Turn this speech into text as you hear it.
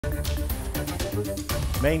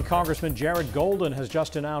Maine Congressman Jared Golden has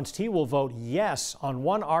just announced he will vote yes on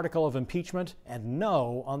one article of impeachment and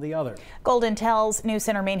no on the other. Golden tells News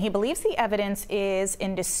Center Maine he believes the evidence is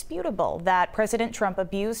indisputable that President Trump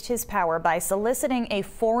abused his power by soliciting a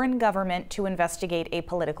foreign government to investigate a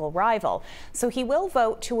political rival. So he will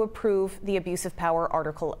vote to approve the abuse of power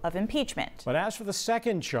article of impeachment. But as for the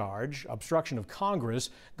second charge, obstruction of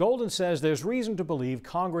Congress, Golden says there's reason to believe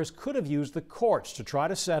Congress could have used the courts to try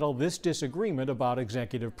to settle this disagreement about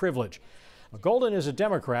executive privilege. Golden is a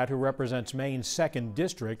Democrat who represents Maine's 2nd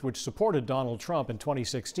District, which supported Donald Trump in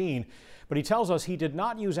 2016, but he tells us he did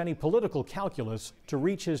not use any political calculus to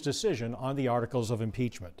reach his decision on the articles of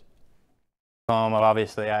impeachment.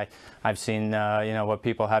 Obviously, I've seen what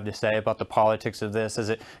people have to say about the politics of this. Is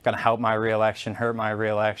it going to help my reelection, hurt my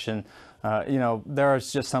reelection? There are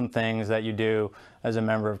just some things that you do as a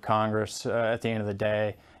member of Congress. At the end of the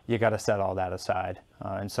day, you got to set all that aside.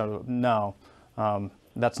 And so, no.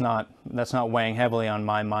 That's not weighing heavily on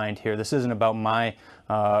my mind here. This isn't about my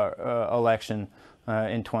election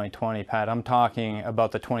in 2020, Pat. I'm talking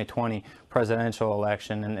about the 2020 presidential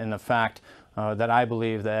election and the fact that I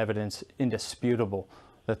believe the evidence indisputable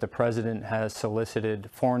that the president has solicited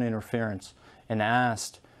foreign interference and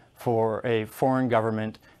asked for a foreign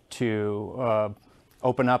government to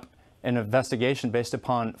open up an investigation based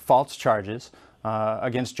upon false charges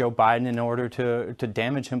against Joe Biden in order to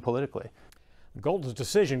damage him politically. Golden's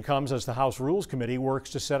decision comes as the House Rules Committee works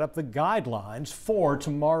to set up the guidelines for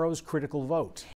tomorrow's critical vote.